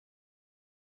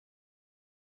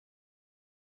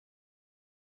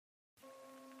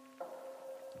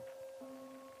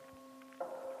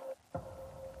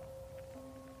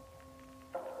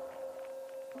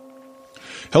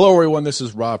Hello, everyone. This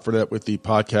is Rob Fredette with the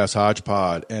podcast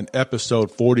Hodgepod, and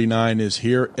episode 49 is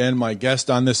here. And my guest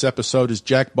on this episode is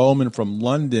Jack Bowman from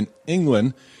London,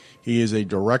 England. He is a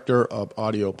director of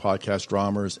audio podcast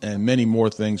dramas and many more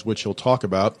things, which he'll talk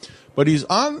about. But he's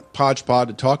on Hodgepod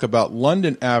to talk about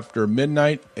London After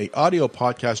Midnight, a audio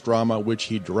podcast drama which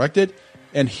he directed.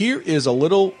 And here is a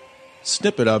little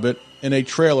snippet of it in a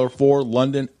trailer for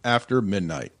London After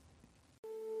Midnight.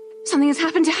 Something has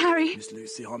happened to Harry. Miss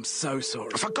Lucy, I'm so sorry.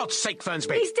 For God's sake,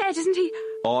 Fernsby! He's dead, isn't he?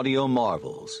 Audio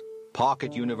Marvels,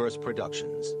 Pocket Universe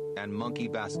Productions, and Monkey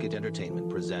Basket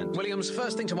Entertainment present Williams,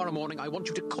 first thing tomorrow morning, I want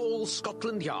you to call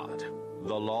Scotland Yard.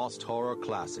 The Lost Horror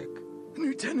Classic.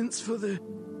 New tenants for the...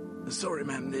 Sorry,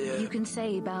 ma'am, You can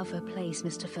say Balfour Place,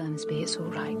 Mr. Fernsby, it's all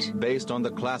right. Based on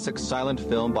the classic silent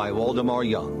film by Waldemar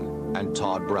Young and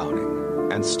Todd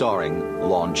Browning, and starring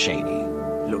Lon Chaney.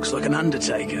 Looks like an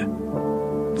undertaker.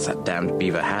 It's that damned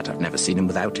beaver hat. I've never seen him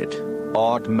without it.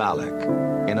 Art Malik,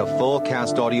 in a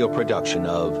full-cast audio production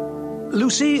of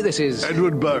Lucy, this is...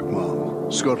 Edward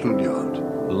Bergman, Scotland Yard.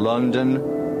 London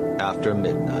After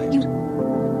Midnight. You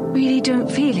really don't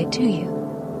feel it, do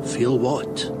you? Feel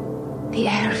what? The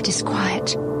air of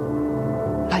disquiet.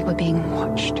 Like we're being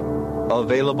watched.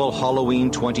 Available Halloween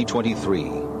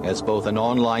 2023 as both an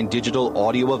online digital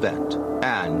audio event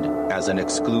and as an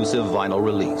exclusive vinyl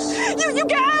release. You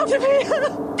get out of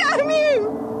here! Damn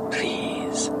you!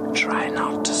 Please, try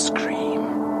not to scream.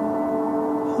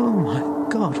 Oh, my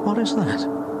God, what is that?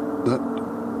 That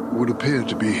would appear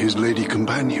to be his lady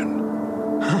companion.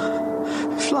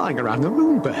 Flying around the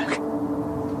room, Berg.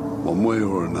 One way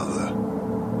or another,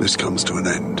 this comes to an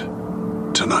end.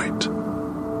 Tonight.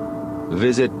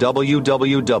 Visit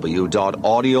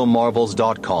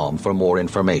www.audiomarvels.com for more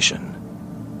information.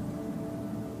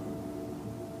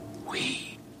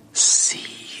 We see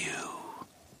you.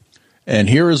 And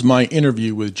here is my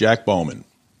interview with Jack Bowman.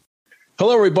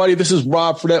 Hello, everybody. This is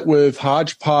Rob Fredette with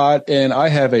Hodgepod, and I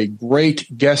have a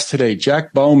great guest today,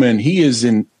 Jack Bowman. He is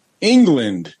in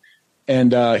England,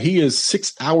 and he is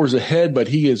 6 hours ahead, but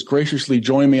he has graciously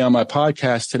joined me on my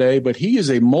podcast today. But he is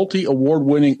a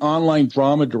multi-award-winning online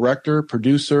drama director,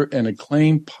 producer, and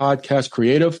acclaimed podcast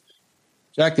creative.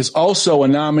 Jack is also a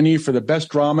nominee for the Best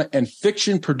Drama and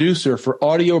Fiction Producer for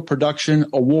Audio Production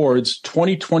Awards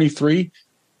 2023.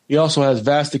 He also has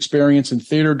vast experience in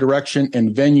theater direction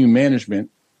and venue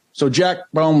management. So, Jack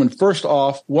Bowman, first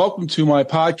off, welcome to my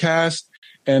podcast,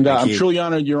 and I'm truly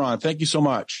honored you're on. Thank you so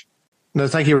much. No,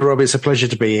 thank you, Rob. It's a pleasure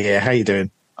to be here. How you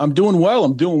doing? I'm doing well.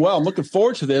 I'm looking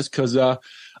forward to this because I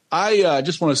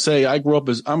just want to say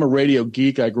I'm a radio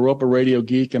geek. I grew up a radio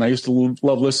geek, and I used to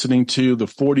love listening to the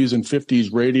 40s and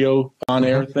 50s radio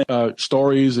on-air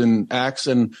stories and acts.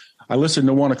 And I listened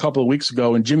to one a couple of weeks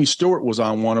ago, and Jimmy Stewart was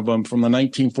on one of them from the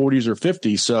 1940s or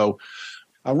 50s. So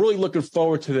I'm really looking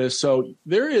forward to this. So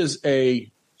there is a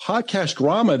podcast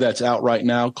drama that's out right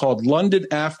now called London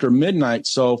After Midnight.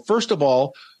 So first of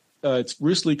all, it's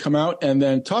recently come out, and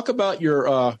then talk about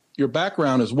your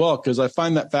background as well, because I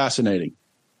find that fascinating.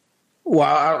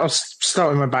 Well, I'll start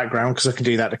with my background because I can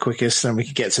do that the quickest, and we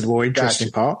can get to the more interesting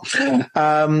part.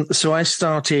 So I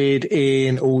started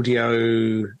in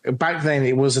audio. Back then,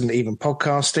 it wasn't even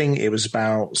podcasting. It was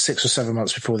about 6 or 7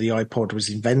 months before the iPod was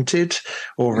invented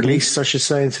or released, I should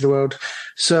say, into the world.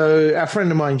 So a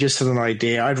friend of mine just had an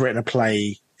idea. I'd written a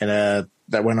play that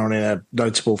went on in a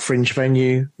notable fringe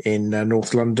venue in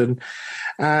North London.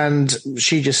 And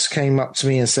she just came up to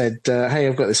me and said, hey,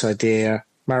 I've got this idea,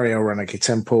 Mario Renegade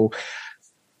Temple.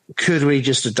 Could we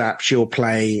just adapt your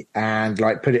play and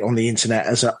put it on the internet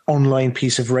as an online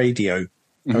piece of radio?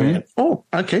 Mm-hmm. I went, oh,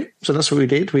 okay. So that's what we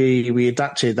did. We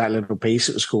adapted that little piece.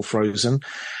 It was called Frozen.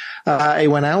 It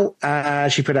went out.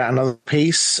 She put out another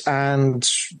piece, and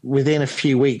within a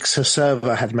few weeks, her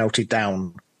server had melted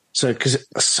down. So, because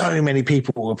so many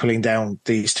people were pulling down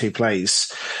these two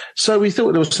plays. So we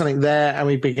thought there was something there, and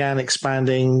we began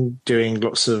expanding, doing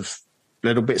lots of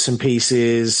little bits and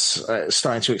pieces,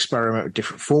 starting to experiment with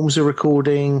different forms of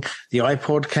recording. The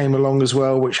iPod came along as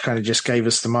well, which kind of just gave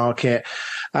us the market.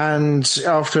 And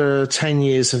after 10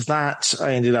 years of that,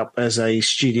 I ended up as a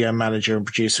studio manager and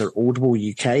producer at Audible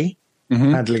UK,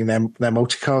 handling their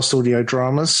multicast audio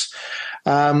dramas.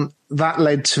 That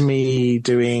led to me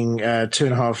doing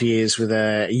 2.5 years with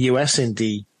a US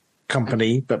indie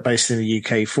company, but based in the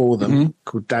UK for them,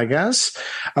 called Dagaz.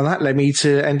 And that led me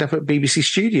to end up at BBC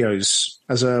Studios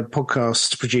as a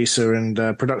podcast producer and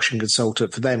production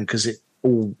consultant for them, because it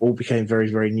all became very,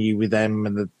 very new with them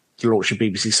and the launch of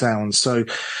BBC Sound. So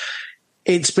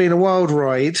It's been a wild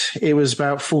ride. It was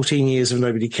about 14 years of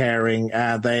nobody caring.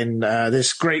 Then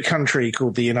this great country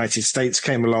called the United States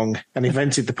came along and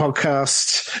invented the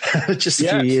podcast just a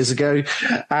few years ago.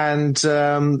 And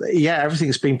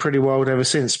everything's been pretty wild ever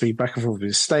since. Been back and forth with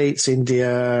the States,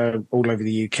 India, all over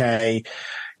the UK,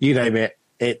 you name it.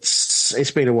 It's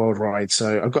been a wild ride.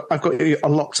 So I've got a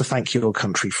lot to thank your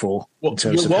country for. Well,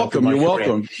 you're welcome. You're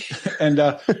welcome. And,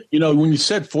 when you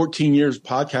said 14 years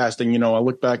podcasting, I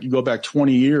look back, you go back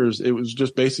 20 years, it was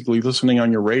just basically listening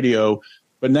on your radio.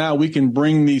 But now we can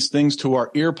bring these things to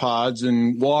our ear pods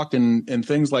and walk and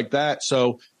things like that.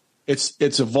 So it's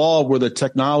evolved where the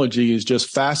technology is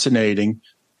just fascinating.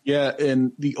 Yeah,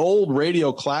 and the old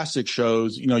radio classic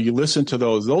shows, you listen to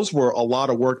those were a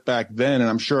lot of work back then. And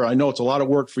I know it's a lot of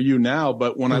work for you now,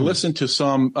 but when I listened to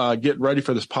some get ready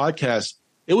for this podcast,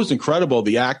 it was incredible.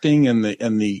 The acting and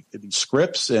the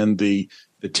scripts and the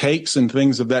takes and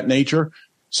things of that nature.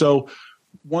 So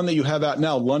one that you have out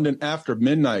now, London After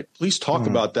Midnight, please talk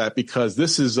about that, because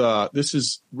this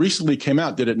is recently came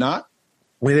out, did it not?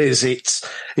 It is.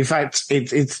 In fact,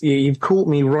 you've caught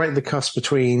me right at the cusp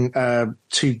between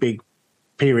two big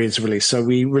periods of release. So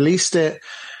we released it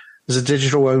as a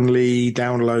digital only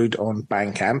download on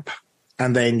Bandcamp.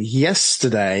 And then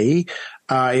yesterday,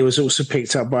 it was also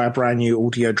picked up by a brand new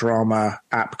audio drama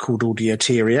app called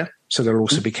Audioteria. So they'll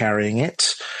also be carrying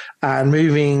it. And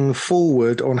moving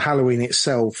forward on Halloween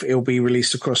itself, it'll be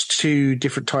released across two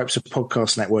different types of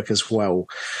podcast network as well.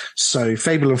 So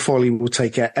Fable and Folly will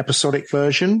take an episodic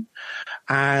version,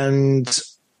 and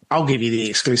I'll give you the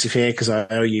exclusive here because I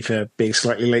owe you for being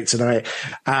slightly late tonight.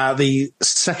 The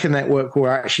second network will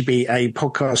actually be a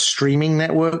podcast streaming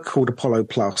network called Apollo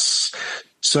Plus.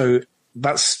 So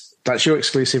that's your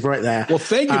exclusive right there. Well,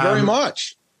 thank you very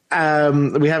much.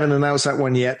 We haven't announced that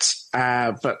one yet,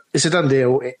 but it's a done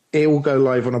deal. It will go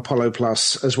live on Apollo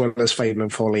Plus as well as Fable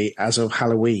and Folly as of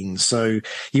Halloween. So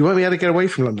you won't be able to get away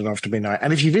from London After Midnight.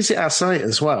 And if you visit our site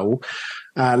as well,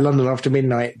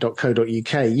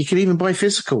 londonaftermidnight.co.uk, you can even buy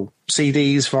physical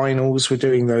CDs, vinyls. We're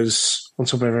doing those on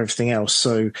top of everything else.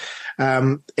 So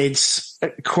it's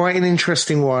quite an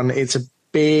interesting one. It's a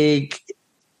big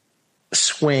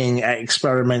swing at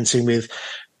experimenting with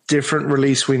different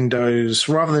release windows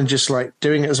rather than just like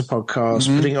doing it as a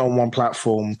podcast, putting it on one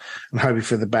platform and hoping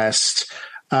for the best.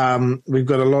 We've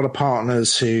got a lot of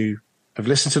partners who have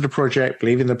listened to the project,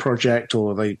 believe in the project,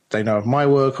 or they know of my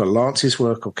work or Lance's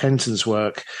work or Kenton's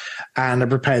work, and are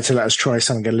prepared to let us try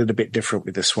something a little bit different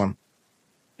with this one.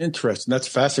 Interesting. That's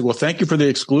fascinating. Well, thank you for the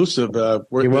exclusive. You're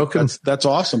welcome. That's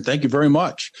awesome. Thank you very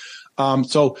much.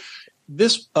 So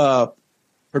this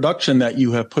production that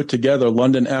you have put together,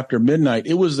 London After Midnight,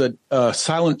 it was a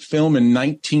silent film in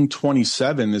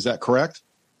 1927. Is that correct?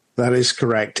 That is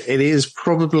correct. It is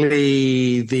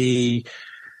probably the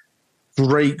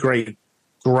great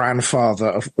grandfather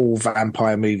of all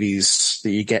vampire movies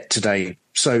that you get today.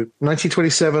 So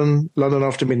 1927, London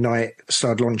After Midnight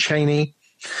starred Lon Chaney,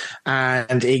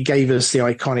 and it gave us the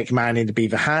iconic man in the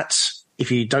beaver hat.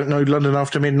 If you don't know London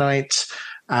After Midnight,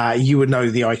 you would know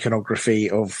the iconography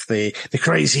of the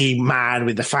crazy man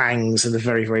with the fangs and the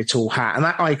very, very tall hat. And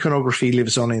that iconography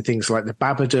lives on in things like the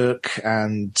Babadook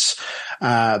and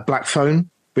Black Phone,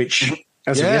 which,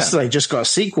 as of yesterday, just got a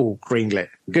sequel greenlit.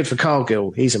 Good for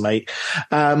Cargill. He's a mate.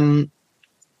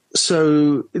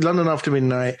 So London After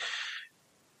Midnight,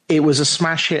 it was a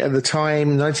smash hit at the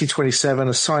time, 1927,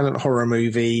 a silent horror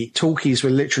movie. Talkies were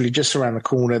literally just around the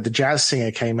corner. The Jazz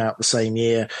Singer came out the same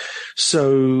year.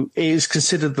 So it is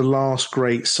considered the last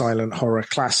great silent horror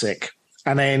classic.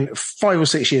 And then 5 or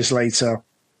 6 years later,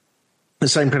 the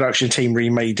same production team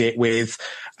remade it with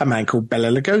a man called Bela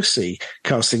Lugosi,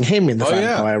 casting him in the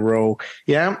vampire role.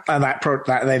 Yeah. And that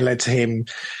then led to him,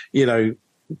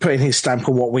 putting his stamp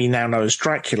on what we now know as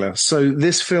Dracula. So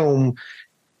this film,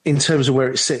 in terms of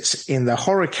where it sits in the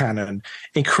horror canon,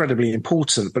 incredibly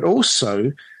important, but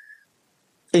also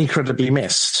incredibly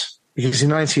missed. Because in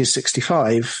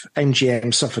 1965,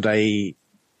 MGM suffered a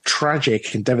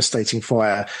tragic and devastating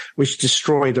fire, which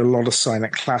destroyed a lot of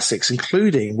silent classics,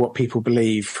 including what people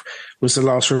believe was the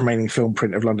last remaining film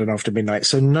print of London After Midnight.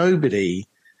 So nobody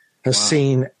has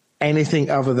seen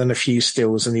anything other than a few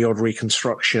stills and the odd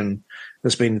reconstruction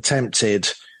that's been attempted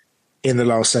in the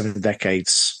last 7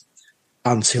 decades.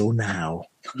 Until now.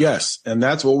 Yes, and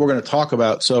that's what we're going to talk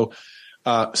about. So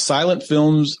silent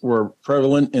films were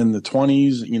prevalent in the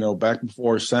 20s, back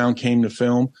before sound came to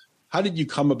film. How did you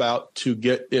come about to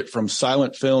get it from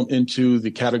silent film into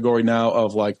the category now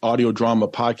of like audio drama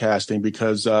podcasting?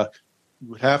 Because you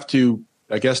would have to,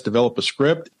 I guess, develop a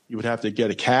script. You would have to get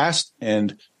a cast.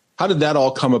 And how did that all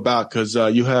come about? Because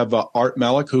you have Art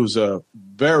Malik, who's a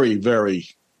very, very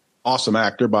awesome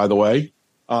actor, by the way.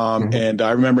 And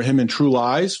I remember him in True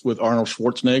Lies with Arnold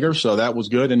Schwarzenegger, so that was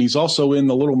good. And he's also in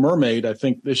The Little Mermaid, I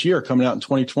think, this year, coming out in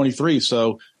 2023.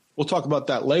 So we'll talk about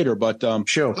that later. But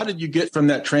sure. How did you get from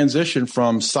that transition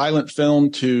from silent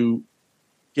film to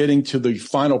getting to the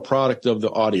final product of the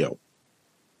audio?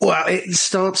 Well, it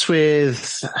starts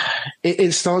with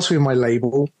my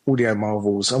label, Audio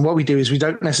Marvels. And what we do is we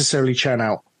don't necessarily churn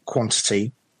out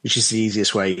quantity, which is the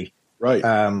easiest way right.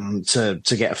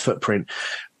 To get a footprint.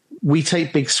 We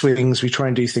take big swings. We try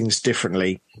and do things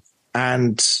differently.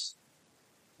 And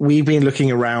we've been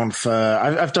looking around for,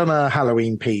 I've done a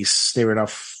Halloween piece near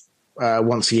enough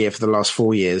once a year for the last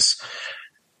 4 years.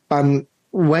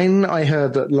 When I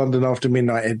heard that London After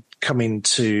Midnight had come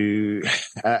into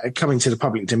the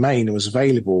public domain and was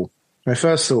available, my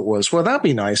first thought was, well, that'd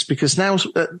be nice because now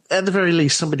at the very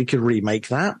least somebody could remake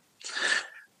that.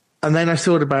 And then I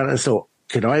thought about it and thought,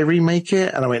 could I remake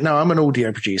it? And I went, no, I'm an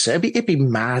audio producer. It'd be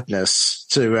madness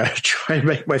to try and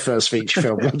make my first feature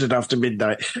film, London After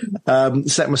Midnight,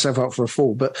 set myself up for a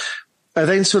fall. But I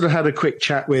then sort of had a quick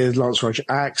chat with Lance Roger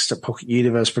Axt at Pocket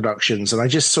Universe Productions, and I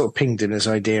just sort of pinged him this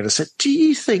idea and I said, do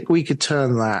you think we could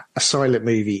turn that, a silent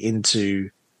movie,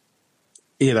 into,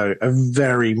 a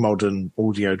very modern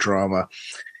audio drama?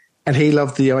 And he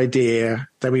loved the idea.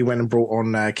 Then we went and brought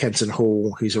on Kenton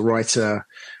Hall, who's a writer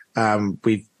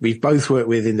we've both worked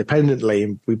with independently,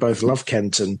 and we both love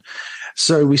Kenton.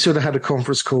 So we sort of had a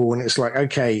conference call, and it's like,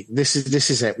 okay, this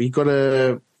is it. We've got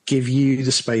to give you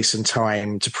the space and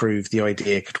time to prove the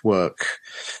idea could work.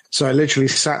 So I literally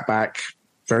sat back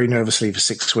very nervously for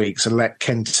 6 weeks and let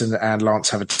Kenton and Lance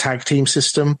have a tag team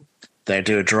system. They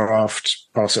do a draft,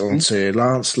 pass it on to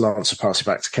Lance will pass it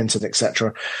back to Kenton,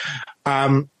 etc.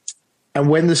 And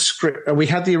when the script, we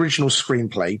had the original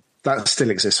screenplay that still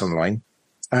exists online.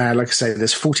 Like I say,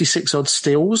 there's 46 odd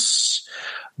stills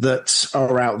that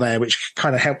are out there, which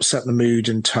kind of help set the mood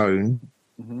and tone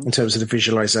in terms of the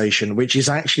visualization, which is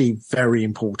actually very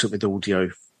important with audio.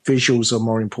 Visuals are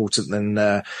more important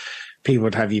than people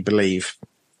would have you believe.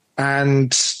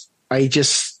 And I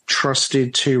just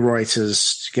trusted two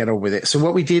writers to get on with it. So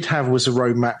what we did have was a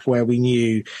roadmap where we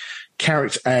knew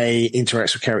character A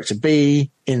interacts with character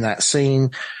B in that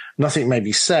scene. Nothing may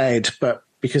be said, but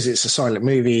because it's a silent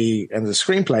movie and the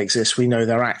screenplay exists, we know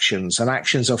their actions, and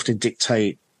actions often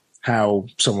dictate how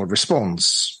someone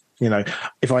responds.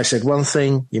 If I said one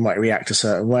thing, you might react a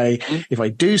certain way. If I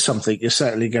do something, you're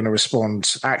certainly going to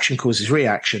respond. Action causes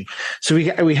reaction. So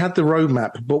we had the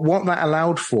roadmap, but what that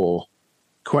allowed for,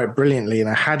 quite brilliantly, and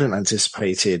I hadn't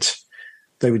anticipated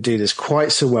they would do this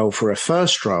quite so well for a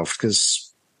first draft,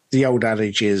 because the old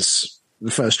adage is the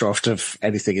first draft of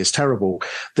anything is terrible.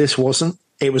 This wasn't.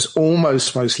 It was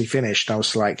almost mostly finished. I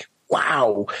was like,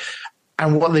 wow.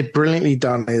 And what they've brilliantly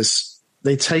done is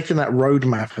they've taken that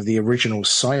roadmap of the original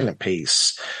silent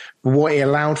piece. What it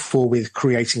allowed for with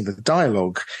creating the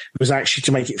dialogue was actually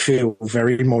to make it feel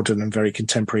very modern and very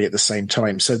contemporary at the same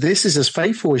time. So this is as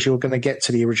faithful as you're going to get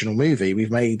to the original movie.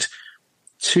 We've made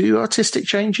 2 artistic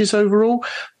changes overall,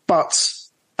 but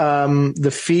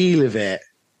the feel of it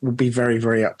will be very,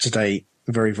 very up to date,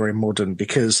 very, very modern,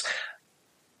 because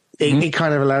it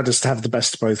kind of allowed us to have the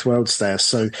best of both worlds there.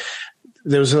 So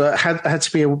there was had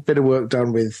to be a bit of work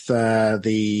done with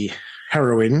the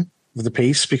heroine of the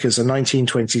piece, because a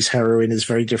 1920s heroine is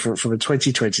very different from a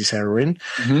 2020s heroine.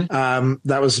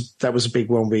 That was a big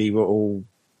one we were all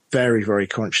very, very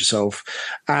conscious of.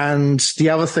 And the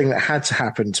other thing that had to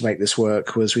happen to make this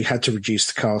work was we had to reduce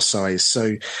the cast size.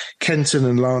 So Kenton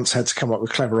and Lance had to come up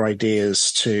with clever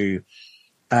ideas to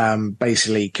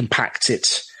basically compact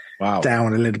it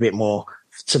down a little bit more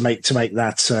to make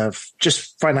that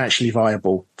just financially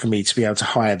viable for me to be able to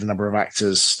hire the number of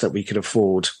actors that we could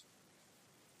afford.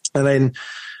 And then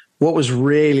what was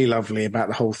really lovely about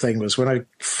the whole thing was when I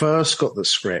first got the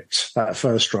script, that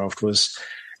first draft, was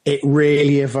it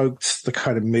really evoked the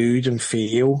kind of mood and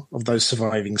feel of those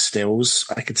surviving stills.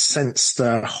 I could sense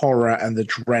the horror and the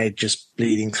dread just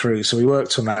bleeding through. So we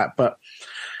worked on that. But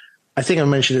I think I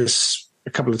mentioned this a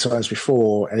couple of times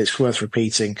before, and it's worth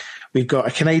repeating. We've got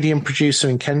a Canadian producer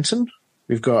in Kenton.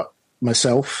 We've got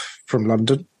myself from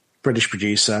London, British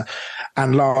producer,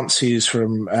 and Lance, who's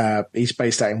he's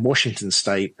based out in Washington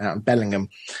State, out in Bellingham.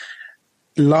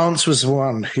 Lance was the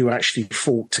one who actually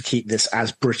fought to keep this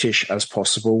as British as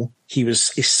possible. He's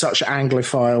such an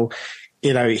Anglophile.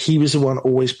 He was the one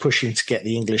always pushing to get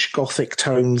the English Gothic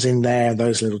tones in there,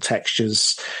 those little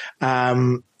textures.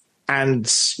 And,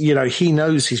 he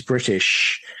knows he's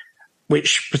British,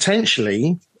 which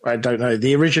potentially, I don't know,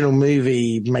 the original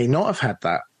movie may not have had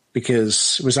that,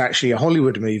 because it was actually a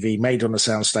Hollywood movie made on a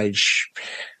soundstage,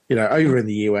 over in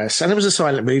the US. And it was a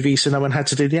silent movie, so no one had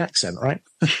to do the accent, right?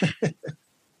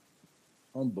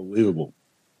 Unbelievable.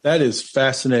 That is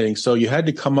fascinating. So you had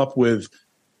to came up with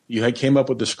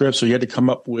the script, so you had to come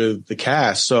up with the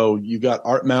cast. So you got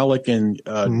Art Malik and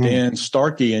Dan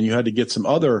Starkey, and you had to get some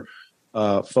other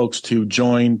folks to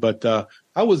join. But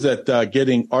how was that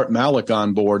getting Art Malik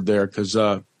on board there? Because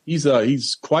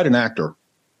he's quite an actor.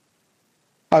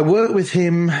 I worked with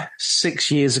him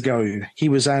 6 years ago. He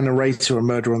was our narrator on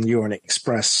Murder on the Orient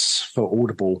Express for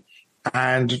Audible.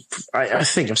 And I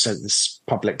think I've said this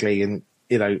publicly. And,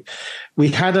 we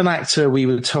had an actor we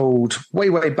were told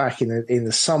way back in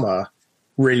the summer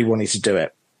really wanted to do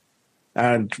it.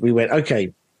 And we went,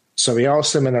 okay. So we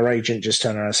asked them, and their agent just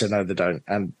turned around and said, no, they don't.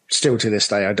 And still to this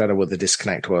day, I don't know what the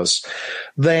disconnect was.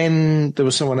 Then there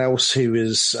was someone else who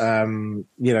was,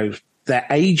 their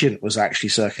agent was actually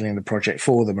circling the project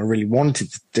for them and really wanted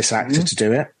this actor to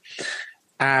do it.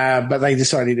 But they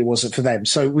decided it wasn't for them.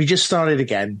 So we just started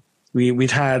again.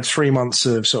 We'd had 3 months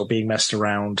of sort of being messed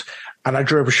around, and I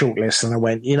drew up a short list and I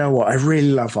went, you know what? I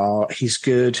really love Art. He's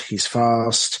good. He's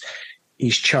fast.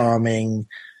 He's charming.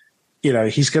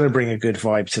 He's going to bring a good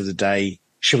vibe to the day.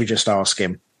 Should we just ask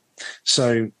him?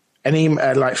 So 5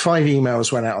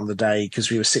 emails went out on the day because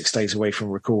we were 6 days away from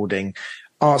recording.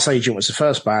 Art's agent was the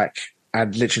first back,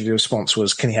 and literally the response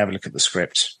was, can you have a look at the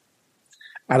script?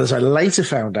 And as I later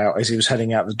found out, as he was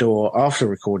heading out the door after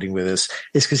recording with us,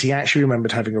 it's because he actually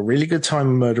remembered having a really good time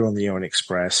in Murder on the Orient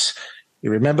Express. He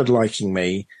remembered liking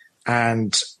me.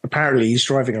 And apparently he's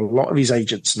driving a lot of his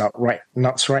agents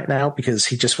nuts right now because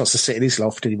he just wants to sit in his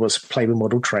loft and he wants to play with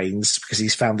model trains because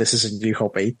he's found this as a new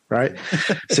hobby, right?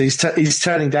 So he's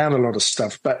turning down a lot of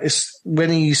stuff. But when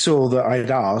he saw that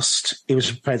I'd asked, he was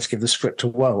prepared to give the script a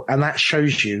whirl. And that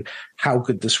shows you how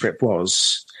good the script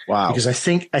was. Wow. Because I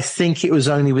think it was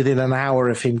only within an hour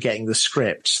of him getting the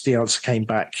script, the answer came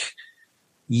back,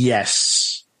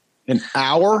 yes. An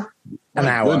hour? An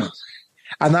hour. Goodness.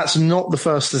 And that's not the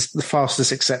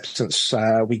fastest acceptance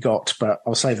we got, but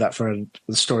I'll save that for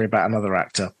the story about another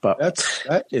actor. But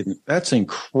that's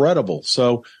incredible.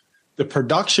 So the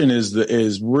production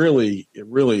is really,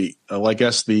 I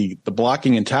guess the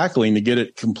blocking and tackling to get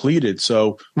it completed.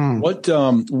 So what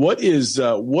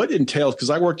entails? Because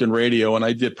I worked in radio and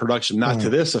I did production, not to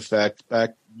this effect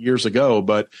back years ago,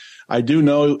 but I do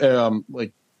know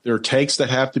there are takes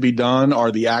that have to be done.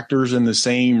 Are the actors in the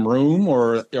same room,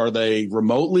 or are they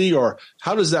remotely, or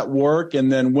how does that work?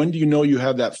 And then when do you know you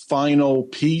have that final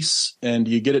piece, and do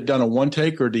you get it done in one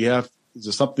take, or is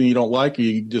it something you don't like, or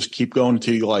you just keep going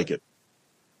until you like it?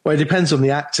 Well, it depends on the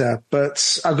actor,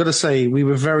 but I've got to say we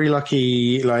were very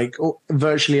lucky.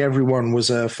 Virtually everyone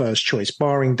was a first choice,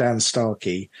 barring Dan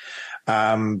Starkey,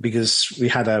 because we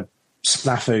had a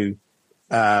snafu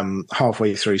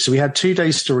halfway through. So we had 2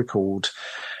 days to record,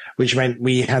 which meant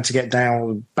we had to get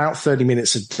down about 30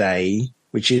 minutes a day,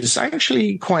 which is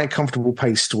actually quite a comfortable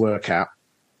pace to work at.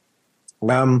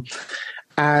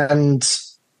 And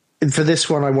for this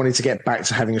one, I wanted to get back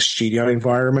to having a studio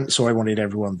environment, so I wanted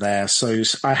everyone there. So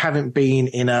I haven't been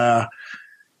in a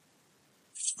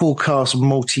full cast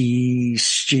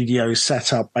multi-studio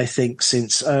setup, I think,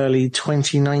 since early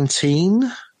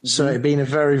 2019. So it'd been a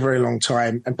very, very long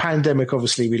time. And pandemic,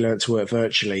 obviously, we learned to work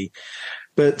virtually.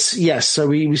 But yes, so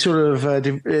we sort of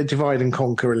divide and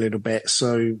conquer a little bit.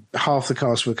 So half the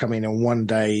cast will come in on one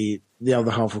day, the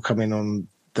other half will come in on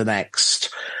the next.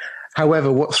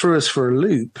 However, what threw us for a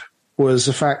loop was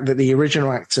the fact that the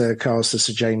original actor cast as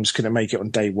Sir James couldn't make it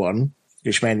on day one,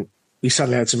 which meant we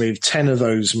suddenly had to move 10 of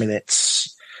those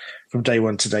minutes from day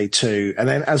one to day two. And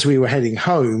then as we were heading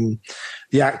home,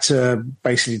 the actor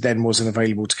basically then wasn't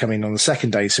available to come in on the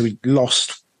second day. So we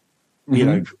lost,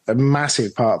 a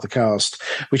massive part of the cast,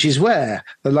 which is where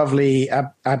the lovely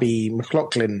Abby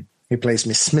McLaughlin, who plays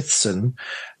Miss Smithson,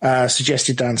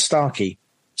 suggested Dan Starkey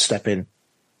step in.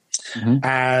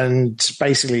 And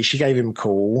basically she gave him a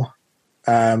call.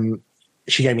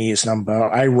 She gave me his number.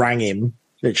 I rang him,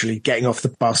 literally getting off the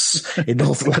bus in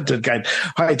North London going,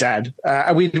 hi, Dad.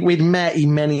 We'd met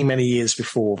many, many years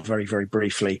before, very, very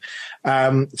briefly.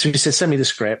 So he said, send me the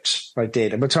script. I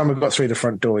did. And by the time I got through the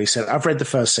front door, he said, I've read the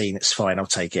first scene. It's fine. I'll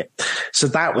take it. So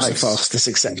that was the fastest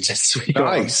acceptance we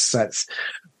got. Nice.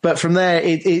 But from there,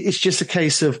 it's just a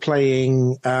case of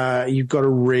playing. You've got to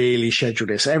really schedule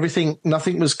this.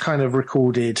 Nothing was kind of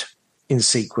recorded in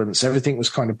sequence. Everything was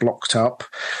kind of blocked up.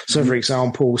 So, for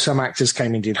example, some actors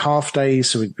came and did half days,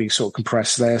 so we sort of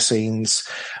compressed their scenes.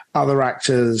 Other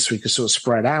actors we could sort of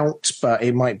spread out, but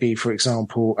it might be, for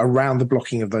example, around the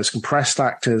blocking of those compressed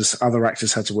actors, other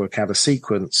actors had to work out a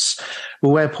sequence. But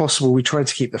where possible, we tried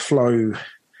to keep the flow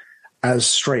as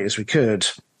straight as we could.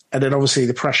 And then obviously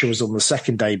the pressure was on the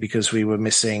second day because we were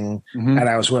missing an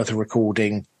hour's worth of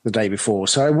recording the day before.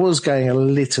 So I was going a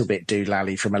little bit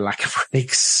doolally from a lack of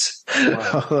breaks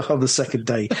on the second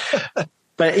day.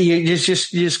 But you're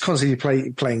just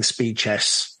constantly playing speed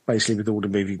chess, basically, with all the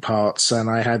moving parts. And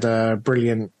I had a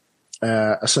brilliant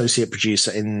associate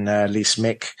producer in Lise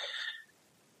Mick.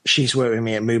 She's worked with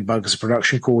me at Moonbug as a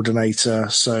production coordinator.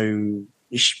 So,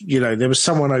 there was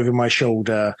someone over my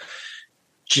shoulder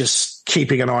just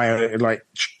keeping an eye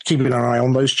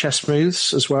on those chess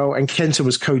moves as well. And Kenta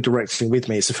was co-directing with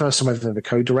me. It's the first time I've ever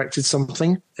co-directed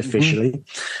something officially,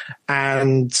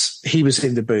 and he was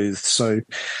in the booth. So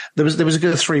there was a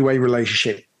good 3-way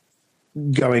relationship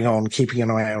going on, keeping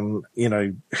an eye on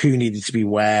who needed to be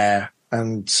where.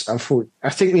 And I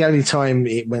think the only time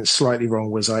it went slightly wrong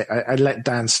was I let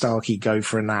Dan Starkey go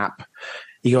for a nap.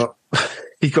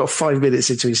 He got 5 minutes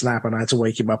into his nap, and I had to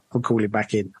wake him up and call him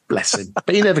back in. Bless him.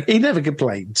 But he never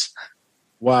complained.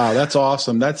 Wow, that's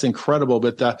awesome. That's incredible.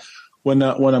 But when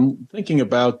I'm thinking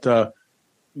about the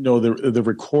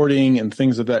recording and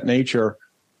things of that nature,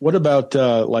 what about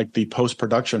like the post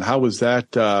production? How was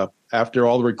that after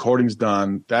all the recording's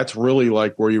done? That's really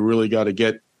like where you really got to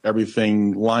get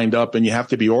everything lined up, and you have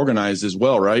to be organized as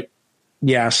well, right?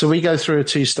 Yeah, so we go through a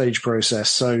 2-stage process.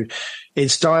 So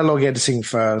it's dialogue editing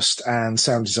first and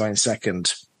sound design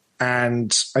second.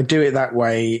 And I do it that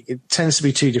way. It tends to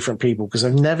be 2 different people because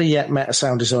I've never yet met a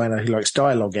sound designer who likes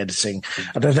dialogue editing.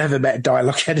 And I've never met a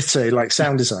dialogue editor who likes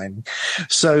sound design.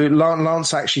 So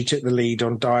Lance actually took the lead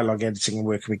on dialogue editing and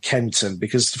working with Kenton,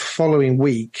 because the following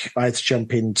week I had to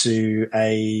jump into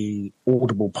a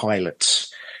Audible pilot,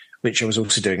 which I was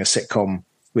also doing a sitcom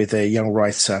with a young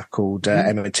writer called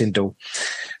Emma Tyndall.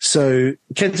 So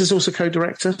Kent is also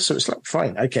co-director. So it's like,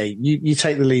 fine, okay, you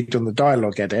take the lead on the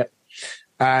dialogue edit.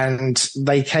 And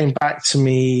they came back to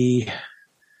me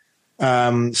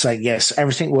saying, yes,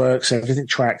 everything works, everything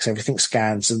tracks, everything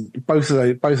scans. And both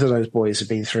of those boys have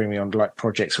been through me on like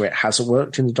projects where it hasn't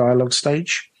worked in the dialogue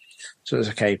stage. So it's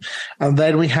okay. And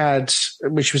then we had,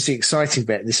 which was the exciting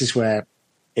bit, this is where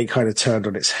it kind of turned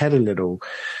on its head a little.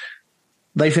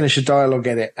 They finished a dialogue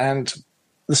edit, and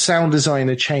the sound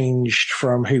designer changed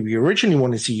from who we originally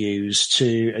wanted to use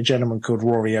to a gentleman called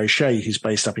Rory O'Shea, who's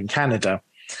based up in Canada.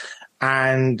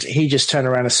 And he just turned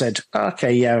around and said,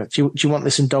 okay, yeah, do you want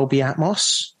this in Dolby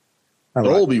Atmos?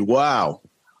 Dolby, wow.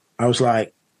 I was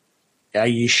like, are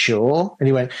you sure? And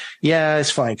he went, yeah,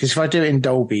 it's fine, because if I do it in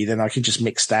Dolby, then I can just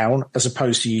mix down, as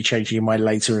opposed to you changing your mind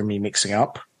later and me mixing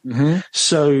up. Mm-hmm.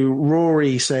 So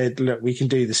Rory said, look, we can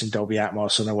do this in Dolby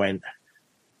Atmos. And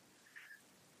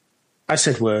I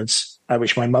said words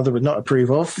which my mother would not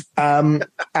approve of. And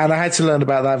I had to learn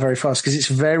about that very fast because it's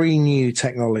very new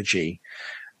technology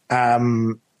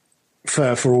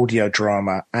for audio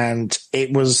drama. And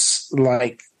it was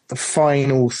like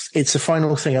it's the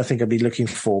final thing I think I'd be looking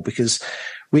for, because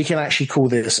we can actually call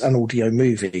this an audio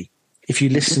movie. If you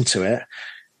listen to it,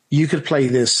 you could play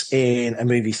this in a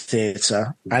movie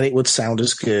theater and it would sound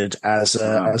as good as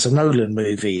a Nolan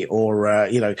movie, or,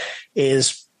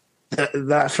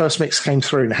 that first mix came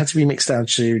through and it had to be mixed down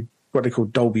to what they call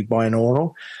Dolby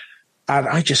binaural. And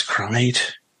I just cried.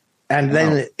 And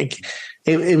then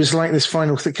it was like this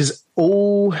final thing, because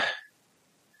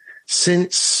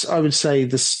since I would say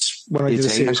this, when I did a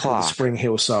series called the Spring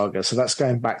Hill Saga, so that's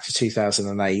going back to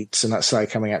 2008, and that's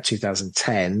coming out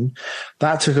 2010.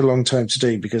 That took a long time to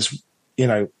do because,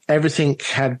 everything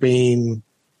had been,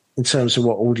 in terms of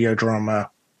what audio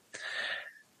drama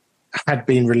had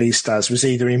been released as, was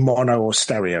either in mono or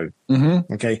stereo.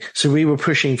 Mm-hmm. Okay. So we were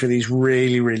pushing for these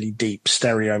really, really deep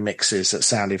stereo mixes that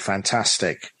sounded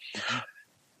fantastic.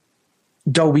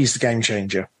 Dolby's the game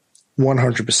changer,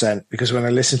 100%, because when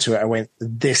I listened to it, I went,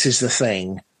 this is the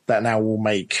thing that now will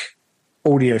make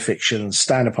audio fiction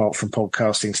stand apart from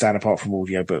podcasting, stand apart from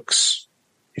audiobooks,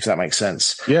 if that makes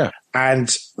sense. Yeah.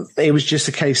 And it was just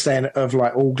a case then of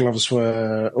like all gloves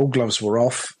were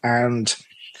off, and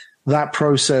that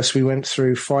process, we went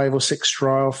through 5 or 6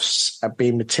 drafts at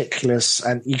being meticulous,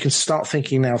 and you can start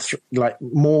thinking now like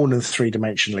more than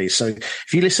 3-dimensionally. So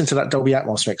if you listen to that Dolby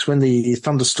Atmos mix, when the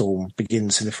thunderstorm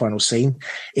begins in the final scene,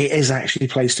 it is actually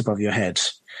placed above your head.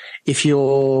 If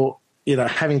you're,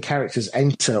 having characters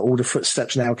enter, all the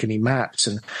footsteps now can be mapped,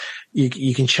 and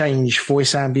you can change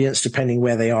voice ambience depending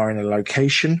where they are in a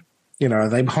location. Are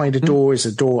they behind a door? Is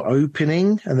the door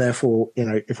opening? And therefore,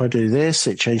 if I do this,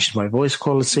 it changes my voice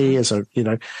quality.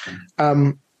 You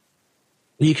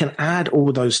can add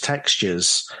all those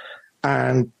textures,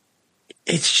 and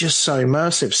it's just so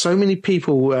immersive. So many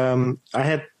people, I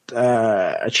had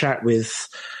a chat with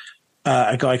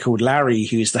a guy called Larry,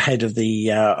 who is the head of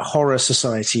the horror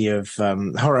society of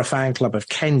horror fan club of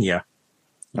Kenya,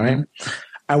 right? Mm-hmm.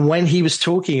 And when he was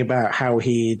talking about how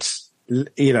he'd,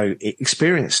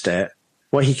 experienced it,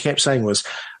 what he kept saying was,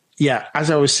 yeah,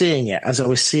 as I was seeing it. And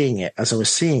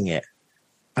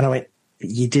I went,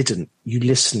 you didn't. You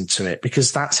listened to it,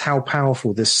 because that's how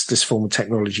powerful this form of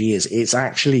technology is. It's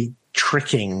actually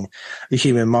tricking the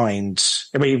human mind.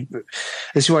 I mean,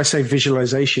 this is why I say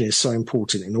visualization is so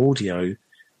important in audio.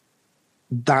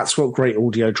 That's what great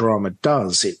audio drama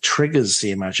does. It triggers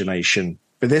the imagination.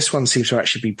 But this one seems to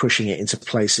actually be pushing it into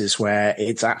places where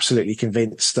it's absolutely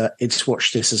convinced that it's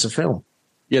watched this as a film.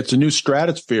 Yeah, it's a new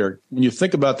stratosphere. When you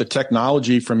think about the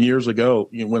technology from years ago,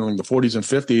 when in the 40s and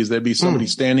 50s, there'd be somebody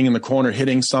standing in the corner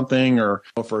hitting something or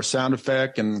for a sound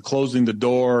effect and closing the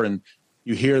door, and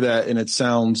you hear that and it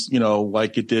sounds,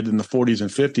 like it did in the 40s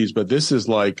and 50s. But this is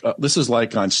like on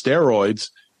steroids,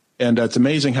 and it's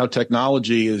amazing how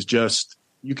technology is just.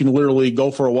 You can literally go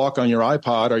for a walk on your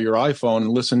iPod or your iPhone and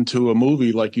listen to a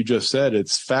movie, like you just said.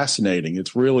 It's fascinating.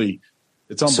 It's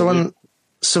unbelievable.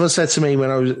 Someone said to me when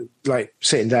I was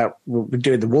sitting down,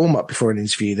 doing the warm up before an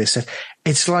interview, they said,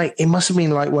 it must have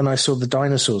been like when I saw the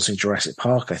dinosaurs in Jurassic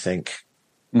Park, I think.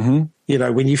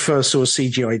 Mm-hmm. When you first saw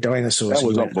CGI dinosaurs. That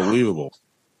was unbelievable.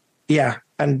 Yeah.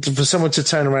 And for someone to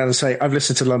turn around and say, I've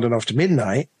listened to London After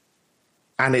Midnight,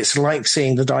 and it's like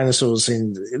seeing the dinosaurs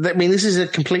this is a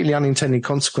completely unintended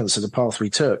consequence of the path we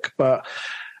took, but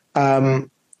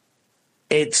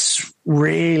it's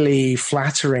really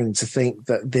flattering to think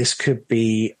that this could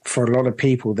be, for a lot of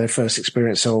people, their first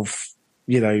experience of,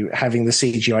 having the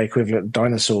CGI equivalent of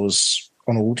dinosaurs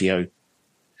on audio.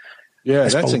 Yeah,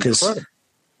 that's bonkers. Incredible.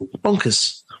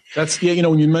 Bonkers. That's,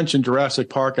 when you mentioned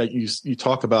Jurassic Park, you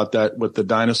talk about that with the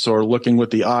dinosaur looking with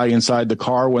the eye inside the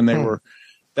car when they were,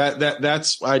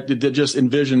 I did just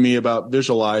envision me about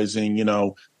visualizing,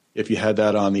 if you had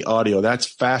that on the audio. That's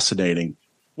fascinating.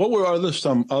 What were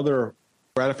some other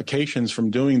gratifications from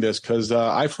doing this? Because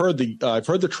I've heard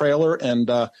the trailer,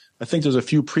 and I think there's a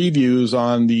few previews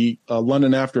on the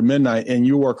London After Midnight, and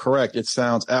you are correct. It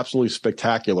sounds absolutely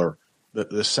spectacular.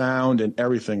 The sound and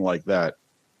everything like that.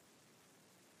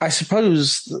 I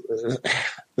suppose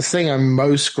the thing I'm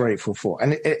most grateful for,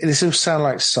 and this will sound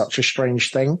like such a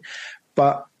strange thing,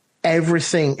 but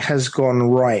everything has gone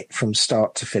right from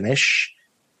start to finish.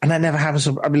 And that never happens.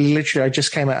 I mean, literally, I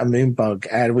just came out of Moonbug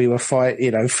and we were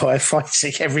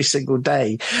firefighting every single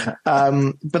day.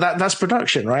 But that's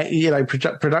production, right?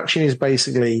 Production is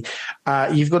basically,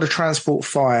 you've got to transport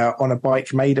fire on a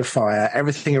bike made of fire.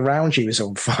 Everything around you is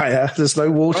on fire. There's no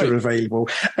water available,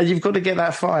 and you've got to get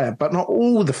that fire, but not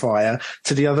all the fire,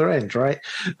 to the other end, right?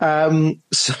 Literally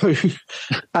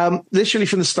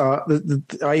from the start,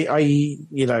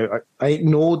 I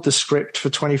ignored the script for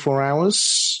 24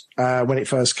 hours. When it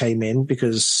first came in,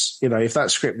 because, if that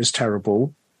script was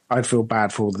terrible, I'd feel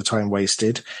bad for all the time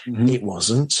wasted. Mm-hmm. It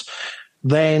wasn't.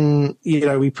 Then,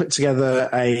 we put together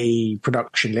a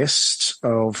production list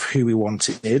of who we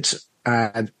wanted,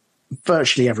 and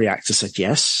virtually every actor said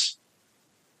yes.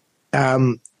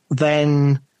 Then,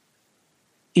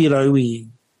 there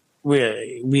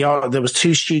was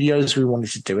 2 studios we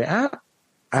wanted to do it at.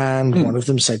 And one of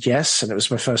them said yes, and it was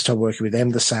my first time working with them,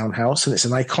 the Sound House, and it's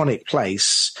an iconic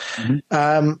place.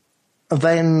 Mm-hmm.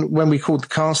 Then when we called the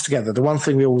cast together, the one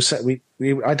thing we all said,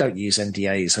 I don't use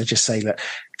NDAs. I just say, look,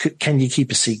 can you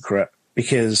keep a secret?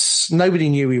 Because nobody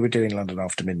knew we were doing London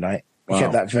After Midnight. We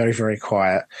kept that very, very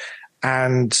quiet.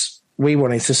 And we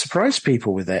wanted to surprise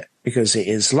people with it because it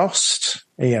is lost.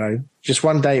 Just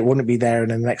one day it wouldn't be there,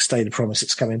 and then the next day they promise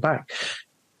it's coming back.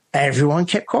 Everyone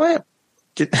kept quiet.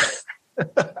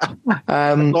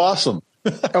 Awesome.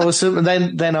 Awesome.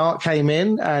 Then Art came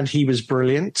in, and he was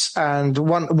brilliant. And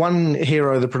one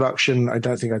hero of the production I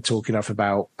don't think I talk enough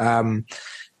about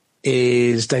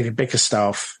is David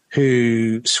Bickerstaff,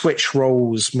 who switched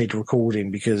roles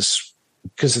mid-recording because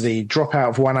of the dropout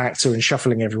of one actor and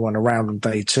shuffling everyone around on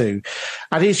day 2.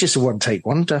 And he's just a one-take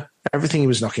wonder. Everything he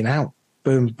was knocking out.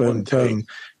 Boom, boom, boom.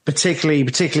 Particularly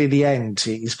the end.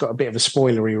 He's got a bit of a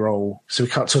spoilery role, so we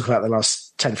can't talk about the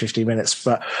last 10, 15 minutes.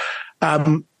 But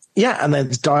and then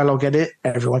the dialogue edit,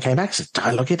 everyone came back and said,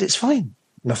 dialogue edit's fine.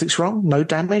 Nothing's wrong, no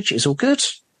damage, it's all good.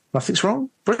 Nothing's wrong,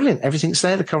 brilliant, everything's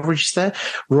there, the coverage is there.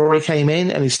 Rory came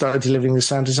in and he started delivering the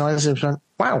sound designs, and went,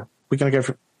 wow, we're going to go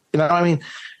for,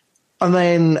 and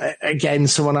then again,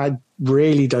 someone I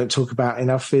really don't talk about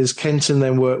enough is Kenton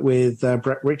then worked with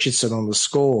Brett Richardson on the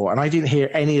score. And I didn't hear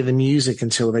any of the music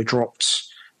until they dropped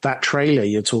that trailer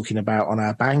you're talking about on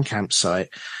our Bandcamp site.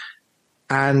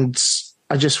 And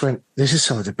I just went, this is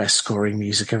some of the best scoring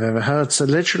music I've ever heard. So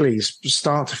literally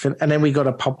start to finish. And then we got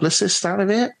a publicist out of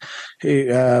it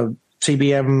who,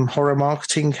 TBM Horror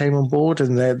Marketing came on board,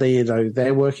 and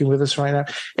they're working with us right now.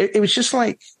 It was just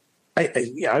like,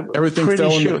 everything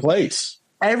fell into place.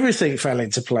 Everything fell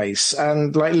into place.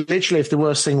 And like literally, if the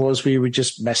worst thing was we would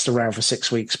just messed around for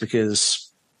 6 weeks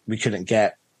because we couldn't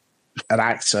get an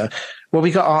actor. Well, we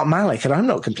got Art Malik, and I'm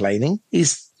not complaining.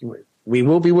 We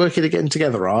will be working again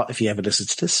together, Art, if you ever listen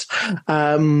to this.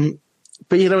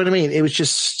 But you know what I mean? It was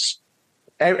just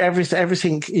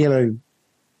everything, you know,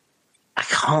 I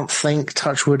can't think,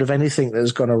 touch wood, of anything that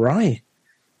has gone awry.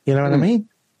 You know what I mean?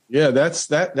 Yeah,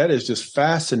 that is just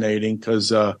fascinating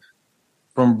because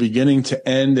from beginning to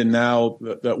end, and now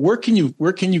where can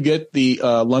you get the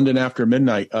London After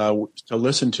Midnight to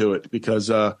listen to it?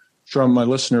 Because sure, my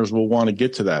listeners will want to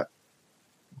get to that.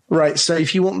 Right. So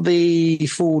if you want the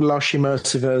full lush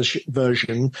immersive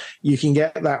version, you can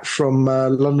get that from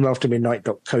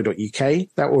londonaftermidnight.co.uk.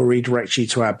 That will redirect you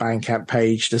to our Bandcamp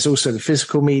page. There's also the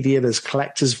physical media. There's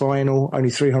collector's vinyl,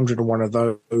 only 301 of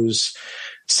those.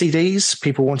 CDs,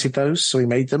 people wanted those, so we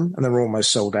made them, and they're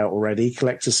almost sold out already.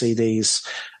 Collector CDs.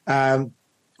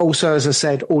 Also, as I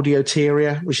said,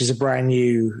 Audioteria, which is a brand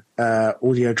new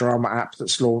audio drama app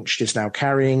that's launched, is now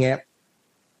carrying it.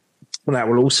 And that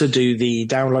will also do the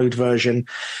download version.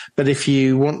 But if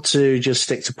you want to just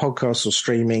stick to podcasts or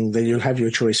streaming, then you'll have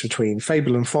your choice between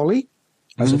Fable and Folly,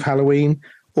 as of Halloween,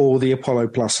 or the Apollo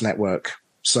Plus network.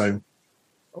 So,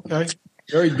 okay,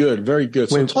 very good, very good.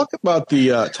 So talk about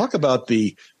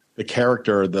the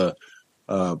character, the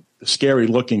scary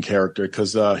looking character,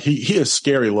 because he is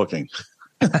scary looking.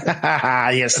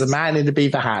 Yes, the man in the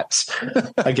beaver hat.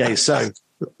 Okay, so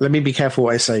let me be careful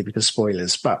what I say because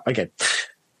spoilers. But okay.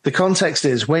 The context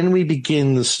is when we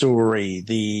begin the story,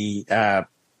 the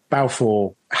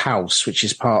Balfour house, which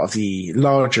is part of the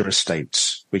larger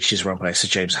estate, which is run by Sir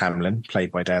James Hamlin,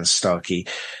 played by Dan Starkey,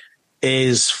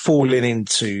 is falling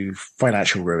into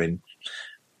financial ruin.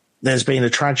 There's been a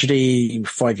tragedy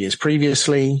 5 years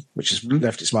previously, which has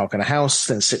left its mark on the house.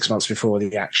 Then 6 months before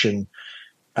the action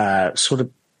sort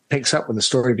of picks up when the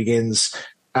story begins,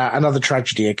 another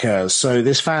tragedy occurs. So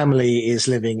this family is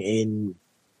living in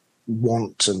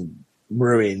want and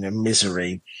ruin and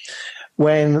misery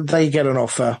when they get an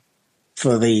offer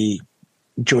for the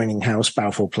joining house,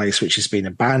 Balfour Place, which has been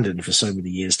abandoned for so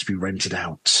many years, to be rented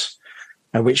out.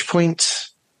 At which point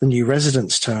the new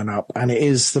residents turn up, and it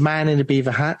is the man in a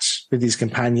beaver hat with his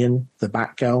companion, the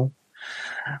Batgirl.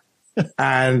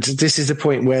 And this is the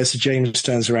point where Sir James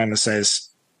turns around and says,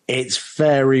 it's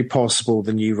very possible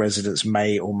the new residents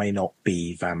may or may not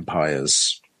be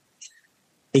vampires.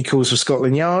 He calls for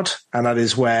Scotland Yard, and that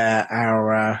is where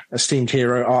our esteemed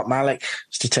hero, Art Malik,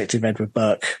 Detective Edward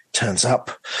Burke, turns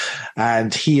up.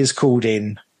 And he is called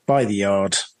in by the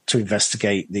Yard to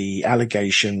investigate the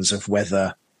allegations of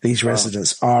whether these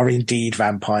residents are indeed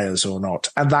vampires or not.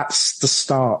 And that's the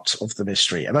start of the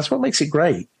mystery. And that's what makes it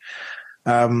great.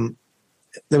 There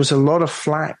was a lot of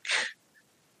flack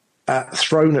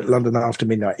thrown at London After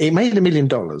Midnight. It made $1 million,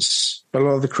 but a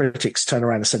lot of the critics turned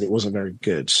around and said it wasn't very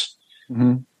good.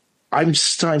 Mm-hmm. I'm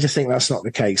starting to think that's not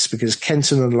the case because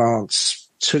Kenton and Lance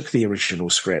took the original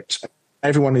script.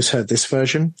 Everyone who's heard this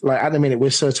version, like at the minute, we're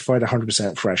certified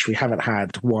 100% fresh. We haven't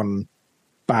had one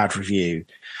bad review.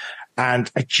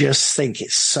 And I just think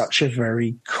it's such a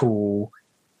very cool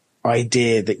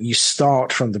idea that you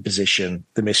start from the position.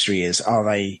 The mystery is, are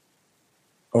they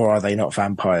or are they not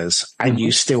vampires? And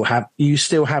you still have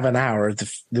an hour of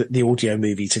the audio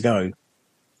movie to go.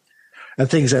 And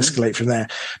things escalate from there.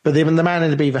 But the man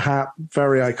in the beaver hat,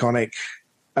 very iconic,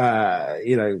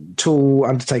 tall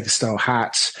Undertaker-style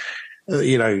hat,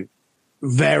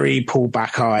 very pulled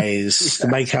back eyes. The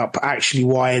makeup actually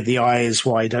wired the eyes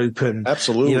wide open.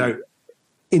 Absolutely.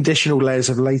 Additional layers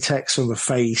of latex on the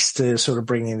face to sort of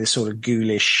bring in this sort of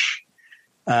ghoulish,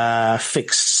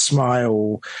 fixed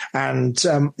smile. And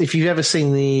if you've ever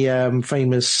seen the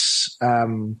famous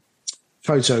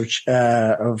photo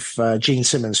of Gene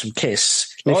Simmons from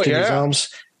Kiss lifting his arms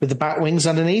with the bat wings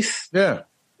underneath. Yeah.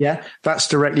 Yeah. That's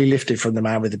directly lifted from the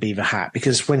man with the beaver hat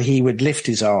because when he would lift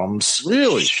his arms,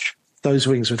 really, those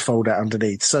wings would fold out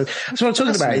underneath. So that's what I'm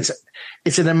talking about.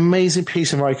 It's an amazing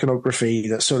piece of iconography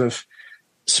that sort of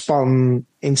spun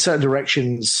in certain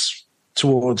directions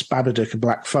towards Babadook and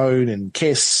Black Phone and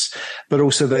Kiss, but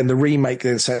also then the remake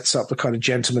then sets up the kind of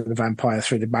Gentleman and Vampire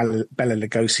through the Bela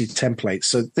Lugosi template.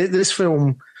 So this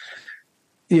film,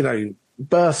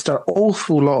 birthed an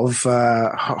awful lot of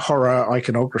horror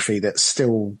iconography that's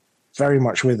still very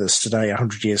much with us today,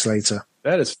 100 years later.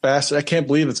 That is fast. I can't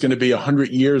believe it's going to be 100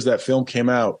 years that film came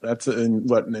out. That's in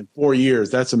 4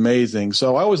 years. That's amazing.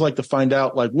 So I always like to find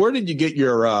out, like, where did you get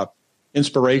your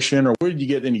inspiration, or where did you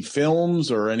get any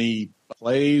films or any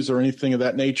plays or anything of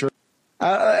that nature?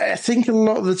 I think a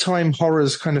lot of the time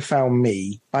horror's kind of found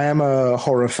me. I am a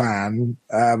horror fan.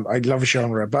 I love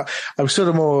genre, but I'm sort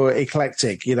of more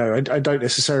eclectic. You know, I don't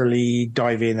necessarily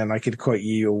dive in and I could quote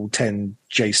you all 10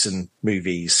 Jason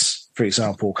movies, for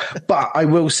example. But I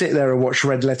will sit there and watch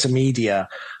Red Letter Media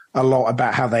a lot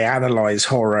about how they analyze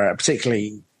horror,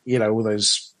 particularly, you know, all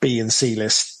those B and C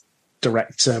list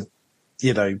director,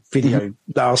 you know, video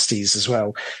nasties as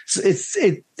well. It's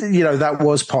you know, that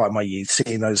was part of my youth,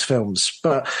 seeing those films.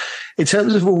 But in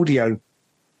terms of audio,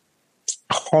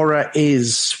 horror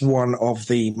is one of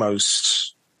the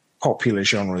most popular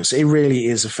genres. It really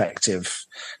is effective.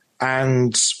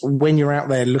 And when you're out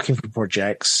there looking for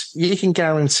projects, you can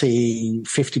guarantee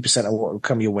 50% of what will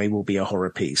come your way will be a horror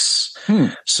piece.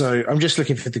 So I'm just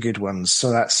looking for the good ones.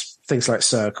 So that's things like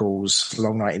Circles,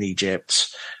 Long Night in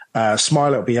Egypt,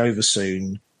 Smile It'll Be Over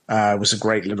Soon was a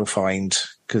great little find,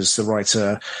 because the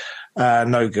writer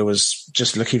Noga was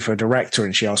just looking for a director,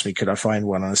 and she asked me, could I find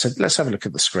one? And I said, let's have a look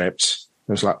at the script.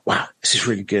 I was like, wow, this is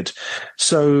really good.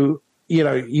 So, you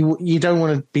know, you don't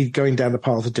want to be going down the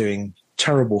path of doing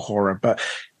terrible horror, but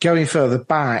going further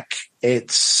back,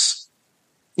 it's,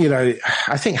 you know,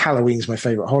 I think Halloween's my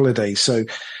favorite holiday. So,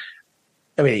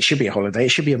 I mean, it should be a holiday. It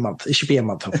should be a month. It should be a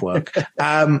month of work.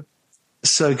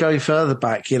 So going further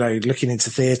back, you know, looking into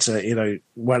theatre, you know,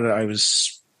 when I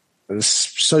was an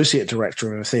associate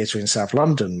director of a theatre in South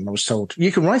London, I was told,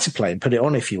 you can write a play and put it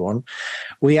on if you want.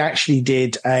 We actually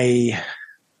did a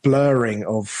blurring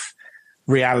of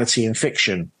reality and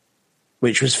fiction,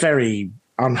 which was very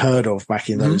unheard of back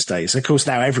in those days. Of course,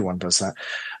 now everyone does that.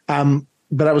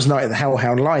 But that was Night at the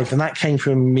Hellhound Live. And that came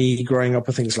from me growing up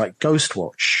with things like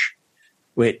Ghostwatch,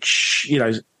 which, you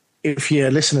know, if your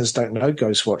listeners don't know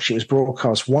Ghostwatch, it was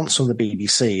broadcast once on the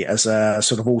BBC as a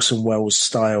sort of Orson Welles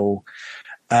style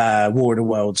War of the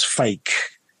Worlds fake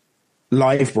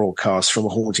live broadcast from a